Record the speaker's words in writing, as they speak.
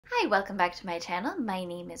Hi, welcome back to my channel. My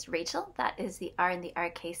name is Rachel, that is the R in the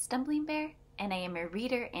RK Stumbling Bear, and I am a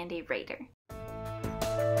reader and a writer.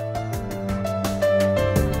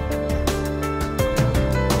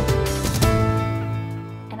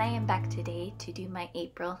 And I am back today to do my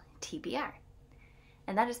April TBR.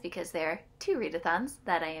 And that is because there are two readathons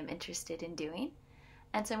that I am interested in doing.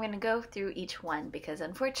 And so I'm going to go through each one because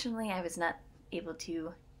unfortunately I was not able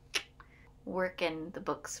to work in the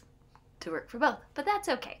books to work for both, but that's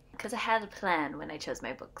okay because I had a plan when I chose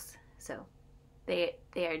my books, so they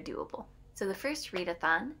are doable. So the first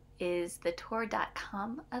readathon is the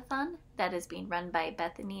Tordotcomathon that is being run by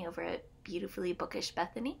Bethany over at Beautifully Bookish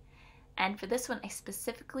Bethany, and for this one I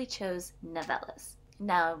specifically chose novellas.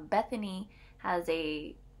 Now Bethany has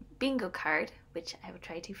a bingo card, which I will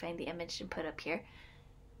try to find the image and put up here,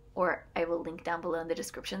 or I will link down below in the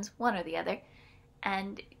descriptions, one or the other,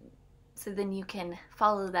 and so then you can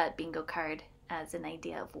follow that bingo card as an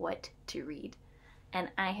idea of what to read.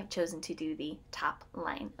 And I have chosen to do the top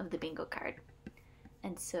line of the bingo card.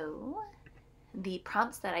 And so the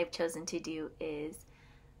prompts that I've chosen to do is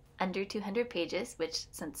under 200 pages, which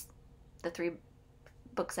since the three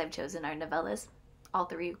books I've chosen are novellas, all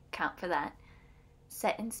three count for that.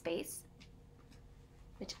 Set in space,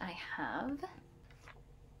 which I have.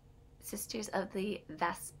 Sisters of the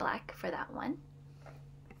Vast Black for that one.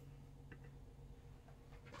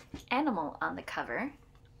 Animal on the cover.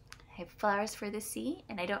 I have Flowers for the Sea,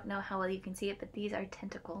 and I don't know how well you can see it, but these are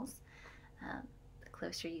tentacles. The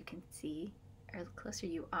closer you can see, or the closer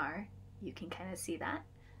you are, you can kind of see that.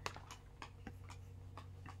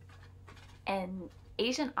 An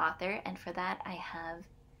Asian author, and for that I have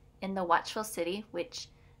In the Watchful City, which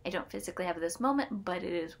I don't physically have at this moment, but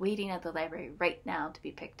it is waiting at the library right now to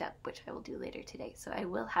be picked up, which I will do later today. So I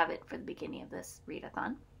will have it for the beginning of this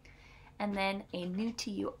readathon. And then a new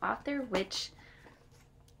to you author, which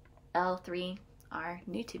all three are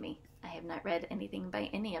new to me. I have not read anything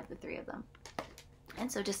by any of the three of them.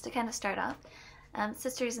 And so just to kind of start off,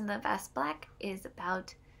 Sisters in the Vast Black is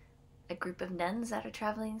about a group of nuns that are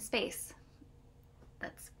traveling in space.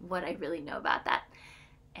 That's what I really know about that.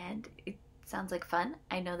 And it sounds like fun.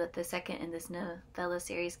 I know that the second in this novella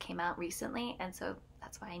series came out recently, and so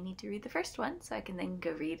that's why I need to read the first one so I can then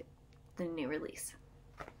go read the new release.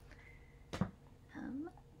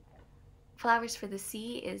 Flowers for the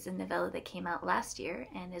Sea is a novella that came out last year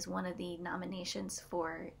and is one of the nominations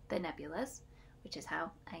for the Nebulas, which is how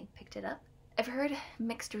I picked it up. I've heard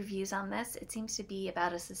mixed reviews on this. It seems to be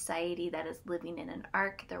about a society that is living in an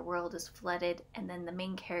ark, their world is flooded, and then the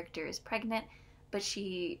main character is pregnant, but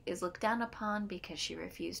she is looked down upon because she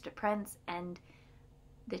refused a prince, and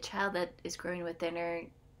the child that is growing within her,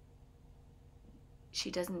 she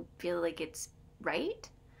doesn't feel like it's right.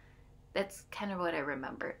 That's kind of what I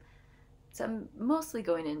remember. So I'm mostly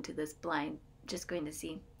going into this blind, just going to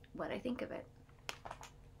see what I think of it.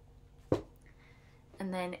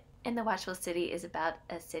 And then In the Watchful City is about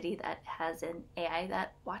a city that has an AI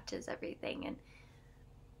that watches everything, and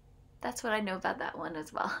that's what I know about that one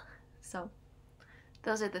as well. So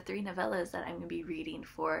those are the three novellas that I'm going to be reading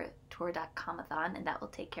for Tordotcomathon, and that will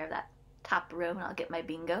take care of that top row, and I'll get my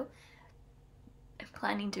bingo. I'm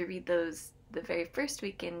planning to read those the very first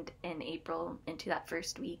weekend in April into that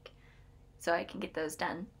first week, so I can get those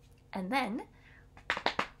done. And then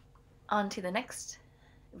on to the next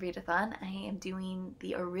readathon. I am doing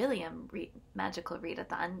the Aurelium Magical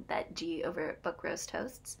Readathon that G over at Book Roast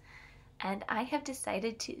hosts, and I have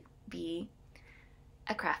decided to be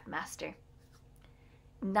a craft master.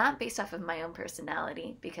 Not based off of my own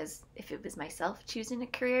personality, because if it was myself choosing a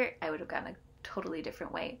career, I would have gone a totally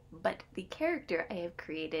different way. But the character I have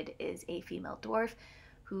created is a female dwarf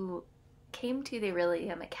who came to the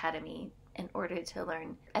Aurelium Academy in order to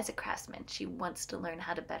learn as a craftsman. She wants to learn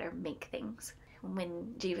how to better make things.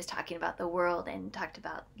 When G was talking about the world and talked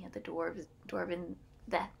about, you know, the dwarves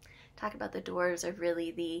are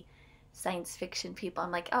really the science fiction people, I'm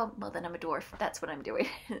like, oh, well then I'm a dwarf. That's what I'm doing.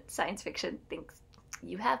 Science fiction thinks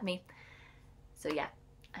you have me. So yeah,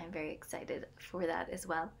 I'm very excited for that as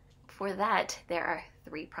well. For that, there are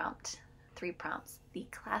three prompts. The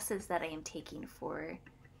classes that I am taking for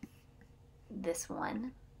this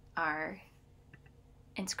one are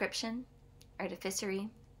Inscription, Artificery,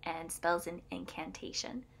 and Spells and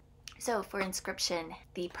Incantation. So for Inscription,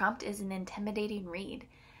 the prompt is an intimidating read.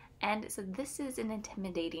 And so this is an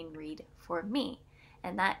intimidating read for me.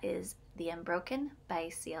 And that is The Unbroken by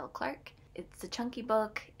C.L. Clarke. It's a chunky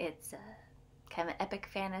book. It's a kind of epic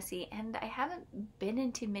fantasy, and I haven't been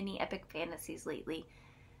into many epic fantasies lately.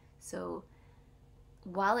 So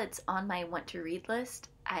while it's on my want to read list,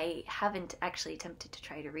 I haven't actually attempted to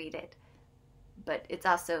try to read it. but it's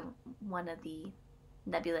also one of the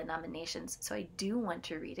Nebula nominations, so I do want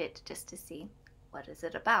to read it just to see what is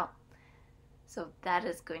it about. So that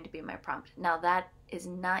is going to be my prompt. Now that is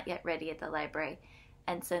not yet ready at the library,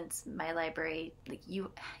 and since my library, like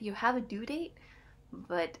you have a due date,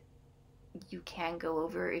 but you can go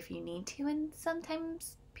over if you need to, and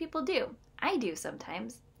sometimes people do. I do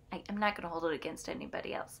sometimes. I'm not going to hold it against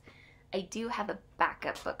anybody else. I do have a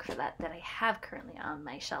backup book for that I have currently on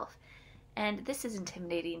my shelf. And this is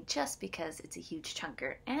intimidating just because it's a huge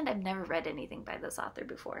chunker, and I've never read anything by this author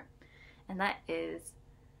before. And that is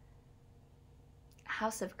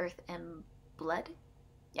House of Earth and Blood?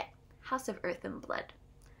 Yeah, House of Earth and Blood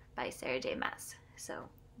by Sarah J. Maas. So,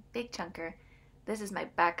 big chunker. This is my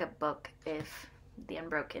backup book if The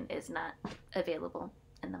Unbroken is not available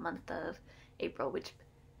in the month of April, which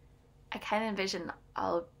I kind of envision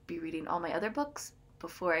I'll be reading all my other books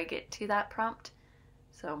before I get to that prompt.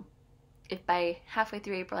 So if by halfway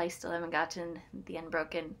through April I still haven't gotten The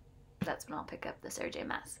Unbroken, that's when I'll pick up the Sarah J.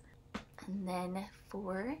 Maas. And then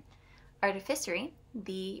for Artificery,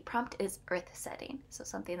 the prompt is Earth setting, so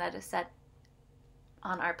something that is set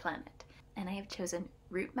on our planet. And I have chosen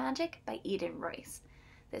Root Magic by Eden Royce.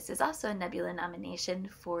 This is also a Nebula nomination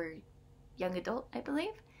for young adult, I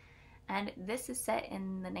believe. And this is set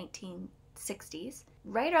in the 1960s,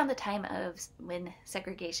 right around the time of when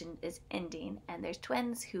segregation is ending, and there's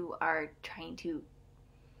twins who are trying to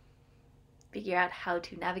figure out how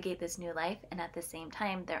to navigate this new life, and at the same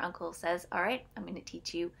time their uncle says, all right, I'm going to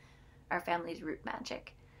teach you our family's root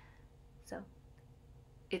magic. So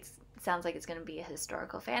it sounds like it's going to be a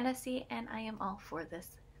historical fantasy, and I am all for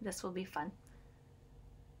this. This will be fun.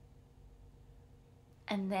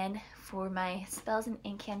 And then for my Spells and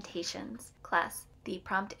Incantations class, the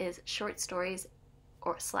prompt is short stories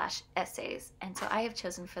or / essays. And so I have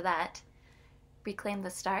chosen for that Reclaim the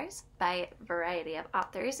Stars by a variety of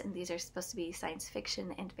authors, and these are supposed to be science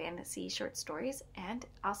fiction and fantasy short stories, and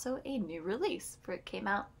also a new release, for it came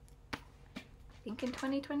out, I think, in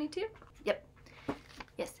 2022? Yep.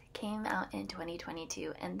 Yes, it came out in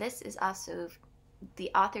 2022, and this is also,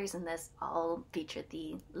 the authors in this all feature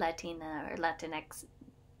the Latina or Latinx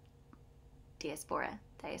diaspora.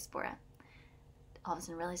 All of a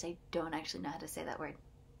sudden realized I don't actually know how to say that word.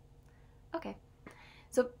 Okay.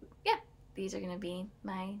 So, yeah, these are going to be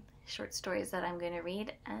my short stories that I'm going to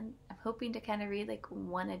read, and I'm hoping to kind of read like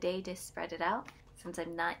one a day to spread it out, since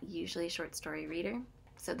I'm not usually a short story reader.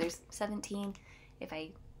 So there's 17. If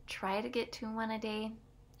I try to get to one a day,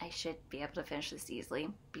 I should be able to finish this easily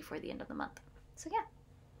before the end of the month. So,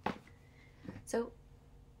 yeah. So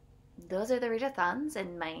those are the readathons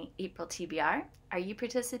in my April TBR. Are you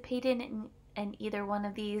participating in either one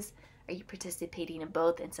of these? Are you participating in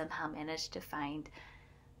both and somehow managed to find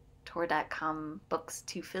Tordotcom books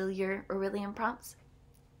to fill your Aurelian prompts?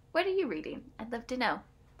 What are you reading? I'd love to know.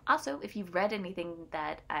 Also, if you've read anything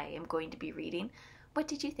that I am going to be reading, what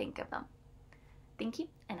did you think of them? Thank you,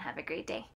 and have a great day.